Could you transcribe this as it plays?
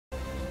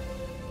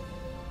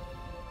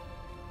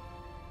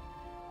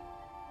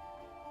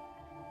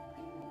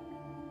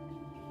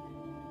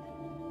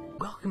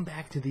Welcome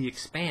back to The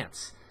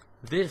Expanse.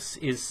 This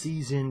is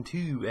Season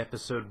 2,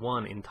 Episode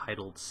 1,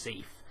 entitled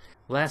Safe.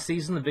 Last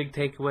season, the big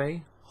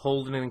takeaway,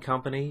 Holden and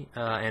company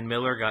and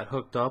Miller got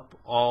hooked up,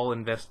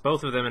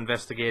 both of them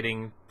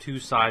investigating two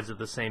sides of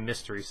the same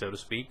mystery, so to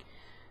speak.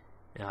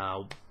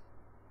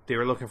 They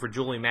were looking for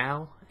Julie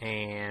Mao,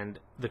 and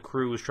the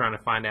crew was trying to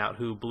find out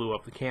who blew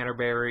up the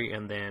Canterbury,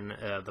 and then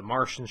the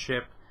Martian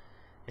ship,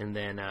 and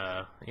then,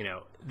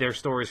 their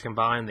stories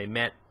combined. They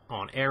met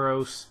on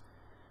Eros.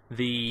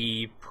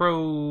 The I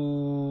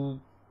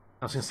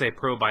was gonna say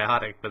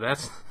probiotic, but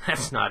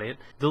that's not it.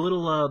 The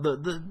little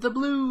the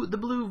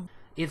blue.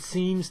 It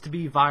seems to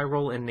be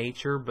viral in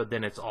nature, but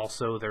then it's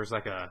also there's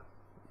like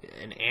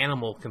an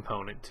animal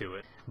component to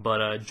it.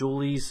 But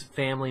Julie's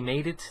family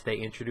made it. They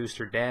introduced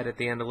her dad at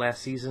the end of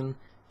last season.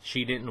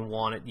 She didn't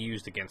want it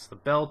used against the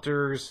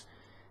Belters.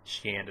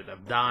 She ended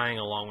up dying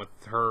along with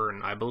her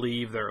and I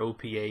believe their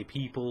OPA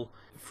people.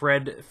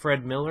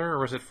 Fred Miller, or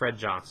was it Fred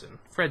Johnson?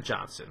 Fred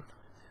Johnson.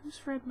 Who's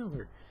Fred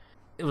Miller?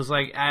 It was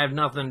like, I have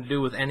nothing to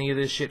do with any of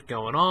this shit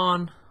going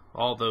on.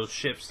 All those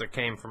ships that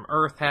came from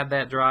Earth had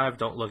that drive.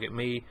 Don't look at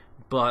me.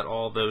 But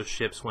all those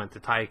ships went to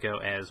Tycho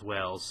as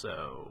well,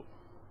 so...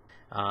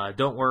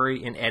 don't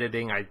worry, in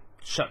editing, I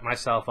shut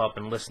myself up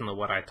and listened to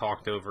what I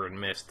talked over and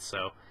missed,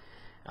 so...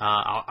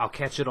 I'll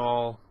catch it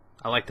all.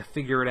 I like to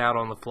figure it out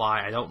on the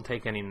fly. I don't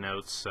take any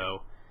notes,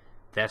 so...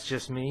 That's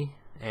just me,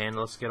 and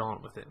let's get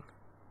on with it.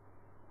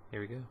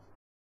 Here we go.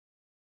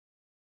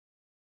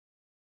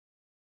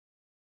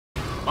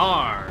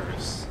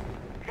 Mars!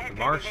 The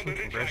Martian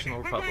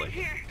Congressional Republic.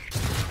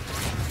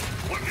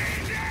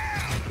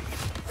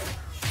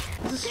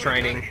 Is this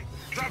training?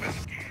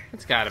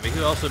 It's gotta be.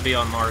 Who else would be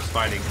on Mars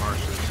fighting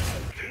Martians?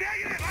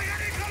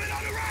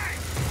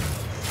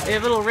 They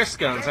have little wrist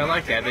guns. I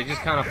like that. They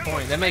just kind of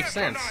point. That makes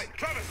sense.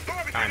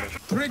 Kind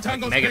of.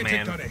 Like Mega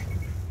Man.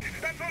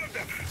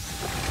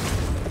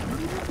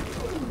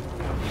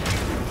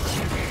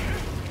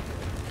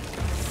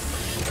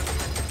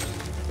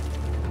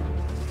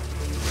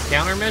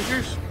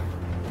 Countermeasures?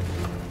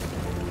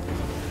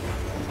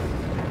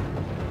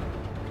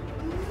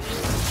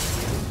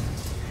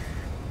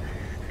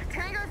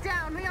 Tango's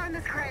down. We are in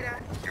this crater.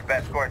 Your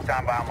best course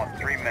time by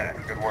almost 3 minutes.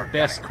 Good work.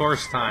 Best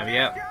course time,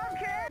 yep.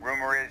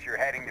 Rumor is you're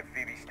heading to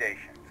Phoebe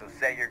Station, so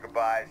say your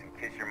goodbyes and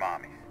kiss your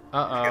mommies.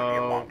 Uh-oh. It's gonna be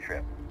a long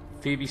trip.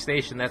 Phoebe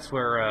Station, that's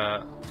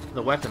where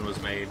the weapon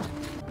was made.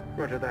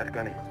 Roger that,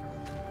 Gunny.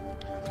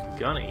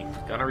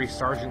 Gunnery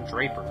Sergeant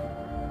Draper.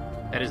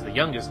 That is the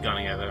youngest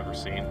gunny I've ever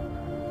seen.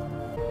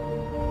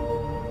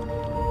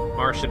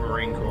 Martian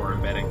Marine Corps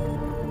embedding.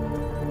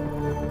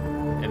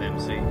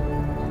 NMC.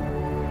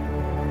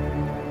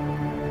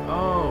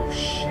 Oh,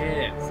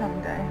 shit.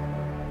 Someday.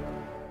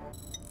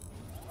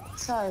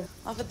 So,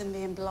 other than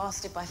being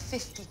blasted by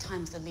 50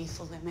 times the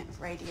lethal limit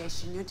of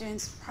radiation, you're doing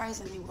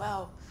surprisingly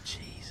well.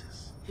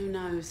 Jesus. Who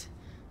knows?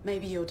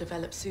 Maybe you'll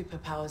develop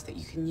superpowers that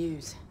you can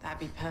use. That'd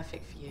be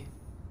perfect for you.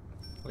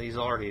 Well, he's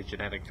already a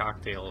genetic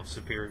cocktail of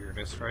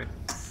superiorness, right?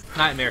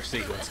 Nightmare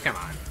sequence, come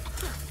on.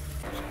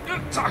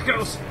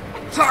 Tacos!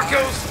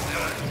 Tacos!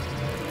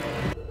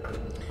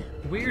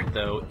 Weird,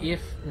 though,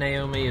 if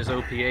Naomi is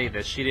OPA,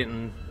 that she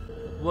didn't...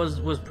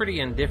 was pretty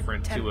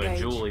indifferent to a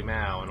Julie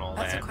Mao and all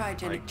That's that.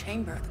 That's a cryogenic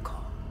chamber at the core.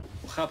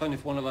 What happens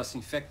if one of us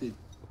infected?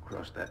 We'll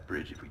cross that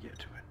bridge if we get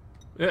to it.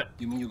 Yeah.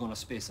 You mean you're gonna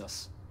space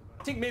us?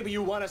 I think maybe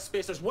you want to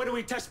space us. Whether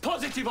we test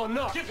positive or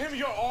not. Give him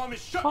your arm and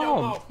shut Oh,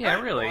 your mouth. yeah,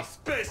 really. I'll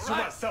space to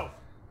myself.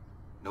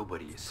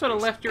 Nobody is. Could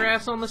have left your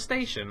ass on the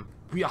station.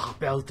 We are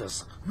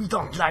Belters. We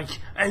don't like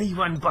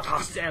anyone but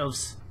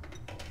ourselves.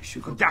 You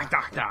should go Da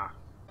back. da da.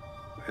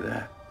 Look at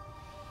that.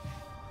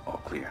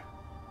 All clear.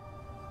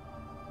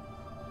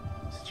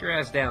 Sit your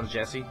ass down,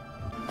 Jesse.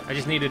 I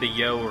just needed a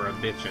yo or a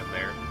bitch in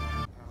there.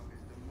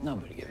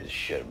 Nobody gives a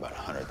shit about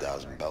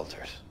 100,000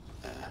 belters.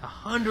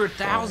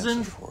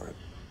 100,000? For it.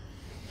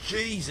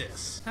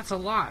 Jesus, that's a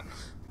lot.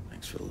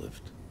 Thanks for the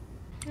lift.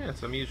 Yeah,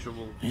 it's a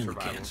mutual And the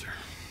survival. cancer.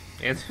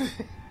 And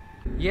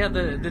yeah,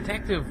 the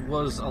detective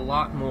was a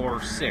lot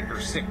more sick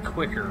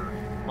quicker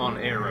on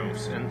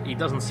Eros, and he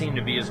doesn't seem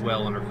to be as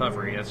well in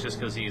recovery. That's just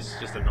because he's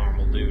just a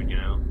normal dude, you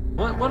know.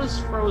 What is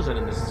frozen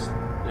in this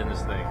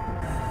thing?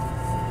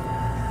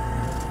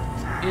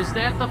 Is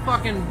that the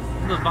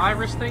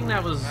virus thing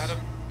that was?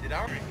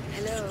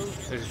 Hello.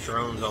 There's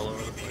drones all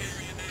over the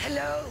place.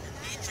 Hello.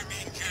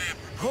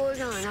 Hold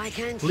on, I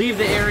can't. Leave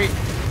the area.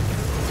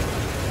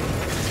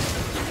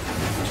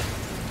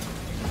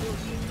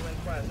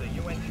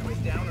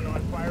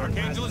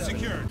 Archangel is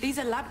secured. These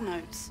are lab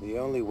notes. The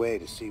only way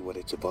to see what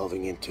it's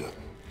evolving into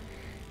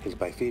is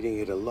by feeding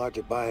it a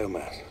larger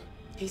biomass.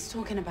 He's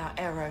talking about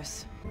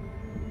Eros.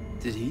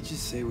 Did he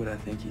just say what I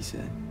think he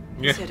said?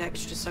 He Yeah. said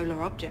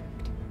extrasolar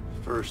object.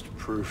 First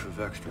proof of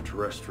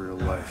extraterrestrial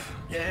life.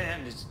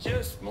 And it's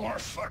just more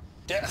fuck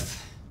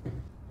death.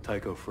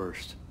 Tycho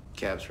first.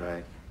 Cap's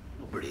right.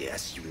 Nobody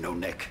asks you, no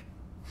Nick.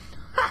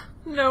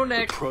 No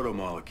neck.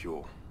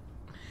 Proto-molecule.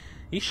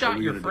 He shot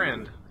we your gonna do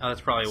friend. with it? Oh,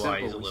 that's probably why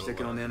Simple, he's a we little... stick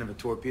it on the end of a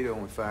torpedo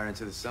and we fire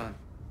into the sun.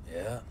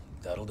 Yeah,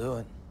 that'll do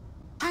it.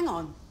 Hang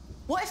on.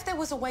 What if there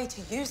was a way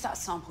to use that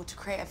sample to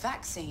create a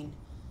vaccine?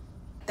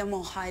 Then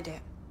we'll hide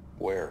it.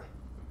 Where?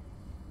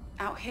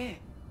 Out here.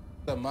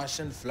 The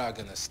Martian flag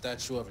and the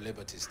Statue of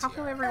Liberty's How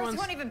come tiara. everyone's... This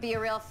won't even be a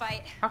real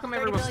fight. How come 30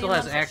 everyone still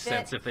billion has lumps of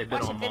accents shit. if they've been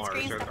Watching on fit Mars?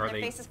 screens, Or stuffing are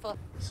their they... faces full.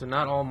 So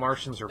not all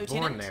Martians are born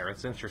Lieutenant? there.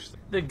 It's interesting.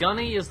 The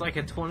Gunny is like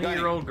a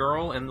 20-year-old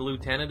girl, and the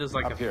Lieutenant is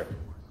like Up here.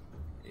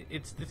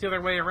 It's the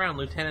other way around.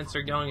 Lieutenants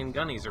are young and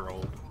Gunnies are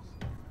old.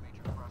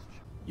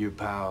 Your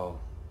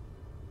pal,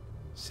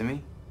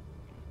 Simi?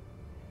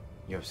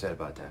 You're upset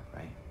about that,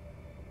 right?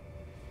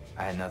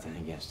 I had nothing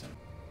against him.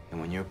 And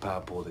when your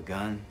pal pulled a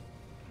gun,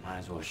 might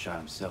as well shot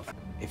himself.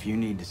 If you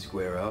need to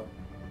square up,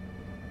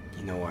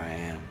 you know where I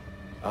am.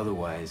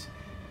 Otherwise,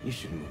 you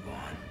should move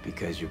on,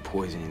 because you're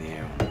poisoning the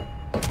air.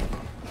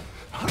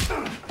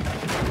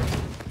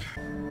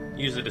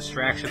 Use a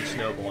distraction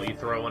snowball. You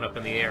throw one up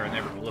in the air, and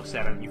everyone looks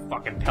at it, and you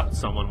fucking pelt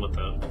someone with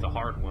the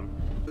hard one.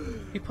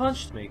 He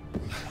punched me.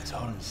 I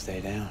told him to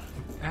stay down.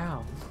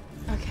 Ow.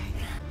 Okay.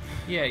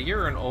 Yeah,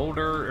 you're an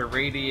older,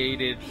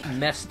 irradiated,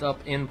 messed up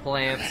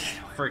implants,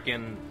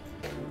 freaking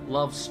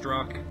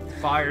love-struck,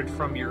 fired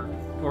from your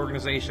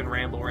organization,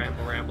 ramble.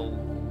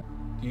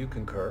 Do you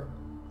concur?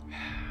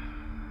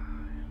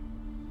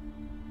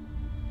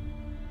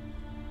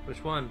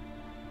 Which one?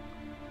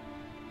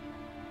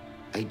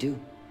 I do.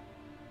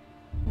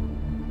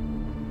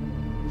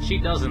 She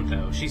doesn't,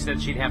 though. She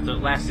said she'd have to...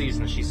 Last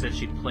season, she said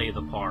she'd play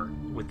the part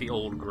with the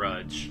old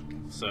grudge.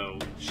 So,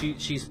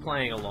 she's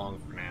playing along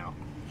for now.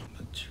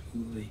 But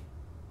truly,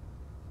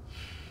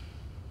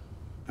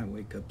 I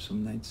wake up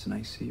some nights and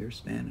I see her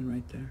standing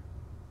right there.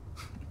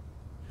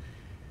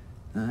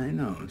 I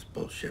know it's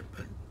bullshit,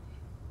 but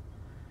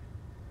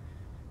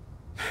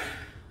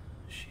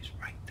she's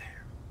right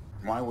there.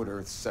 Why would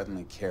Earth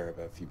suddenly care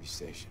about Phoebe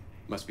Station?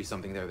 Must be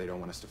something there they don't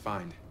want us to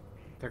find.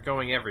 They're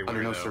going everywhere,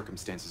 Under no though.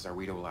 circumstances are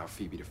we to allow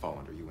Phoebe to fall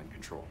under UN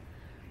control.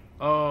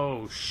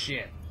 Oh,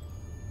 shit.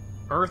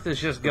 Earth is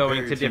just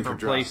going to different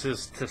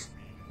places to...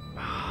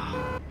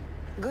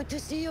 Good to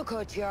see you,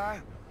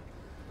 Cotier.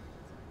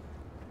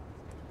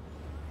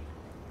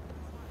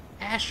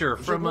 Asher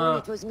from,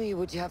 it was me,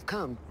 would you have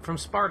come? from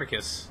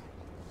Spartacus.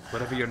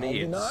 Whatever your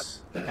Maybe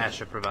needs,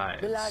 Asher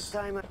provides. The last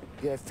time,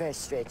 you're a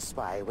first-rate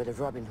spy with a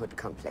Robin Hood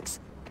complex.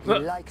 You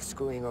like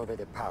screwing over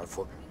the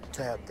powerful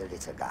to help the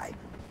little guy.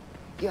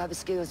 You have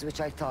skills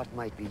which I thought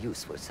might be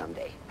useful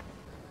someday.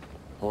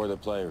 Who are the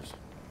players?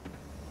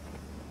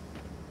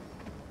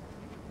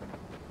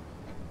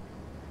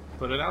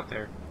 Put it out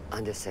there.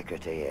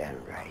 Undersecretary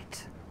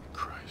Enright.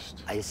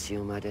 Christ. I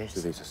assume others?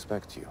 Do they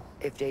suspect you?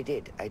 If they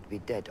did, I'd be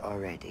dead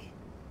already.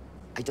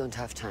 I don't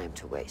have time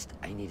to waste.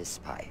 I need a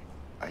spy.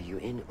 Are you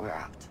in or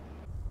out?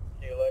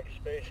 Do you like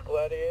space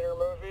gladiator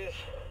movies?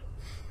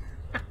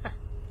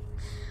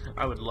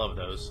 I would love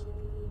those.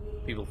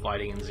 People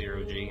fighting in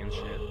zero-G and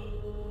shit.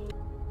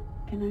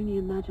 I can only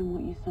imagine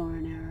what you saw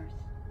in Errors.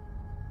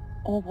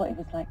 Or what it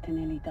was like to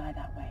nearly die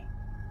that way.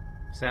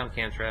 Sound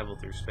can't travel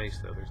through space,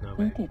 though. There's no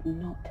We way. did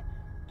not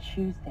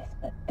choose this,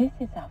 but this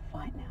is our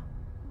fight now.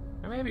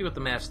 Or maybe with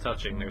the mass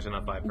touching, there's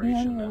enough We're the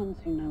vibration. only To, ones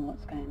who know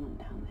what's going on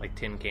down there. like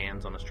tin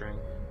cans on a string.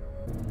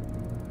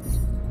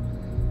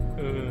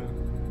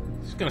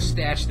 Just gonna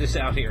stash this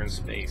out here in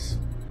space.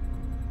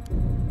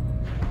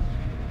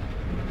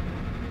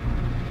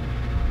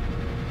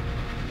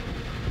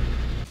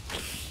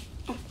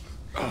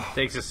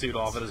 Takes his suit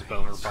off and his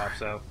boner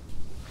pops out.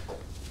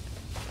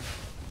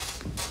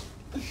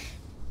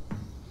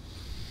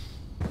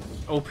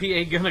 OP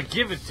ain't gonna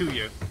give it to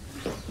you.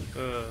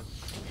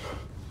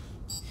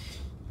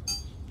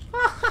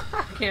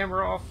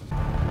 Camera off.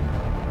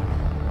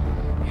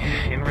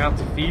 En route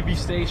to Phoebe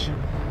Station.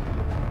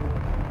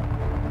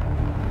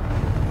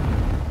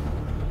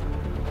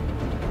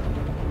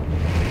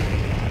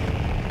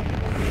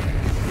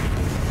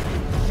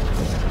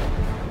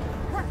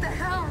 What the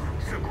hell?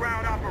 It's a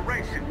ground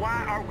operation.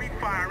 Why are we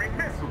firing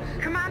missiles?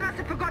 Command must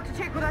have forgot to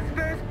check with us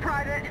first,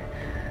 Private.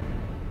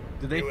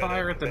 Did they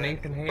fire at the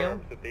Nathan Hale?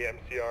 That the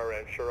MCR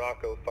and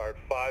Scirocco fired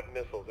 5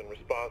 missiles in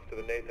response to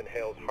the Nathan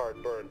Hale's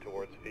hard burn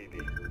towards Phoebe.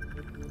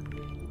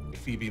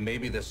 Phoebe may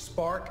be the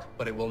spark,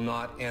 but it will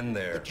not end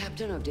there. The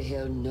captain of the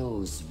Hill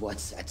knows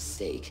what's at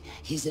stake.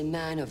 He's a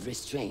man of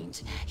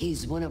restraint.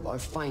 He's one of our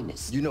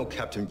finest. You know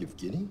Captain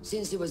Yevgeny?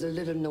 Since he was a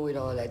little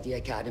know-it-all at the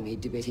academy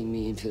debating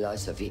me in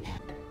philosophy.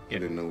 I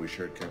didn't know we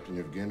shared Captain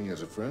Yevgeny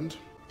as a friend.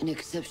 An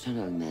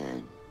exceptional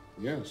man.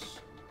 Yes.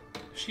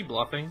 Is she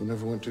bluffing? We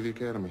never went to the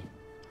academy.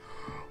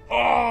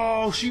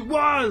 Oh, she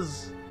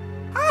was!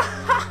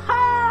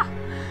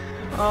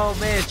 Oh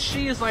man,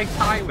 she is like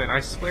Tywin. I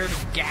swear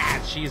to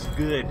God, she's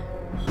good.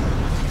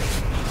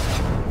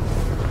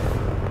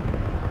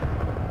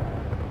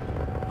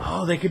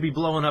 Oh, they could be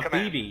blowing up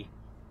Command. Phoebe.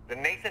 The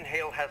Nathan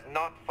Hale has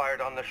not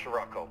fired on the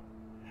Scirocco.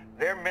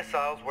 Their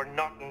missiles were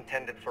not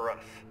intended for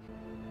us.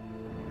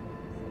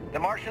 The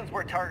Martians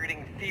were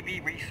targeting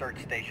Phoebe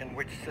Research Station,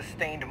 which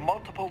sustained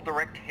multiple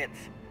direct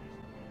hits.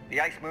 The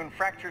ice moon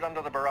fractured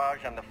under the barrage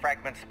and the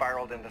fragments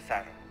spiraled into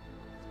Saturn.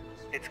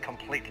 It's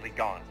completely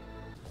gone.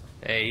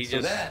 Hey, he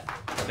just...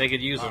 They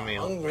could use a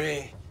meal.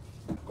 Hungry.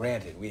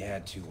 Granted, we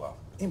had to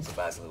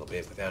improvise a little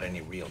bit without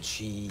any real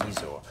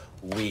cheese or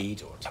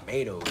wheat or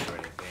tomatoes or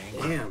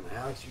anything. Damn,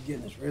 Alex, you're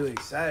getting us really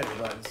excited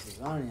about this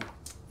lasagna.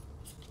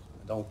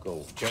 Don't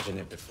go judging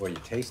it before you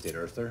taste it,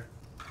 Earther.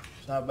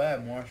 It's not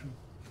bad, Marshal.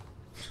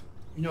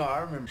 You know, I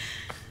remember.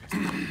 I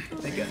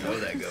think I know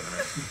that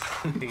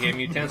governor. He gave him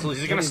utensils.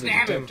 He's gonna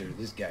stab him.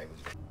 This guy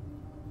was.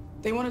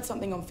 They wanted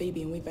something on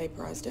Phoebe, and we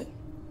vaporized it.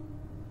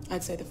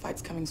 I'd say the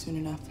fight's coming soon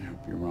enough. I hope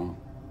you're wrong.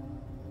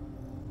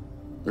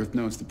 Earth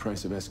knows the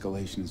price of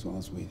escalation as well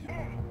as we do.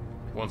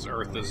 Once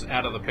Earth is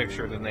out of the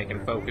picture, then they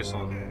can focus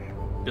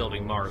on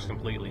building Mars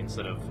completely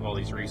instead of all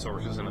these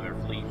resources into their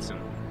fleets. And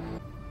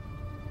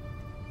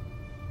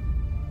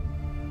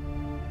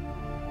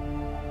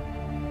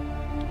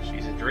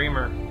she's a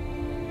dreamer.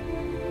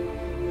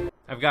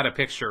 I've got a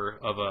picture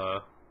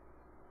of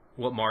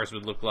what Mars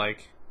would look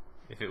like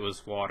if it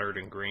was watered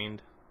and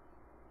greened.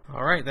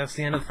 Alright, that's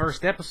the end of the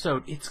first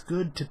episode. It's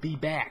good to be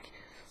back.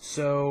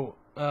 So,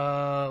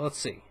 let's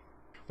see.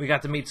 We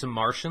got to meet some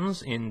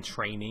Martians in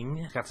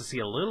training. Got to see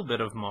a little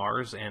bit of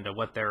Mars and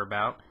what they're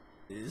about.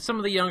 Some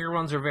of the younger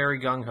ones are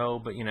very gung-ho,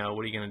 but, you know,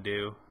 what are you going to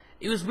do?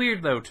 It was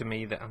weird, though, to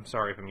me that... I'm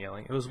sorry if I'm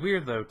yelling. It was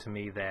weird, though, to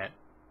me that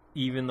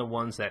even the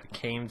ones that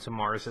came to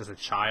Mars as a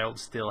child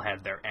still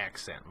had their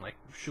accent. Like,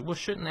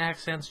 shouldn't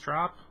accents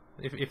drop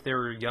if they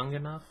were young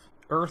enough?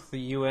 Earth, the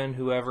UN,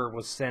 whoever,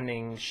 was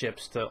sending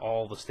ships to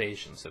all the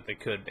stations that they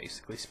could,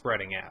 basically,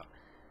 spreading out.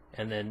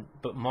 And then,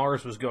 but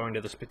Mars was going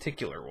to this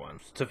particular one,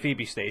 to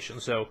Phoebe Station.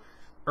 So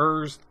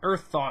Earth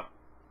thought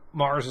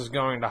Mars was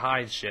going to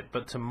hide shit,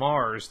 but to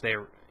Mars, they,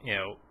 you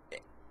know,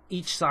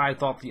 each side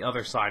thought the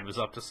other side was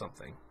up to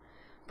something.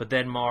 But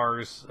then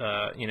Mars,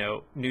 you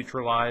know,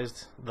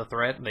 neutralized the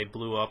threat. They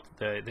blew up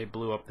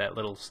that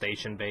little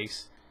station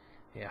base.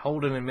 Yeah,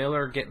 Holden and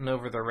Miller getting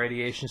over the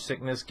radiation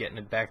sickness, getting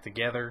it back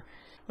together.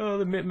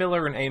 The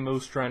Miller and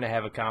Amos trying to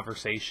have a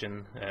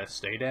conversation.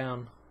 Stay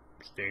down.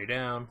 Stay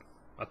down.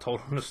 I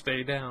told him to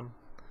stay down.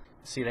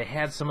 See, they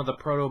had some of the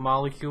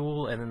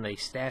proto-molecule, and then they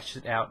stashed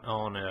it out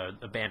on an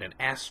abandoned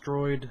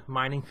asteroid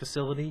mining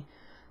facility.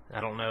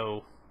 I don't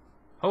know.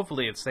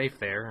 Hopefully it's safe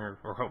there,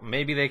 or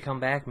maybe they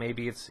come back.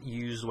 Maybe it's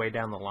used way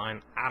down the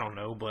line. I don't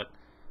know, but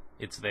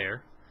it's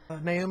there.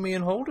 Naomi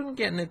and Holden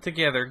getting it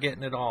together,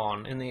 getting it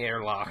on in the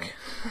airlock.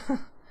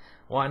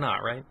 Why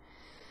not, right?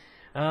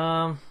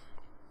 And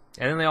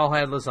then they all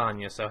had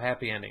lasagna, so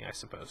happy ending, I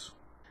suppose.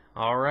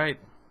 Alright,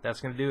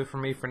 that's going to do it for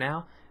me for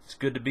now. It's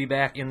good to be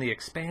back in the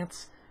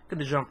Expanse. Going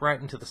to jump right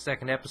into the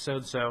second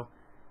episode, so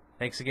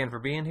thanks again for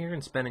being here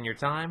and spending your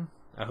time.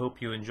 I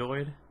hope you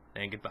enjoyed,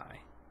 and goodbye.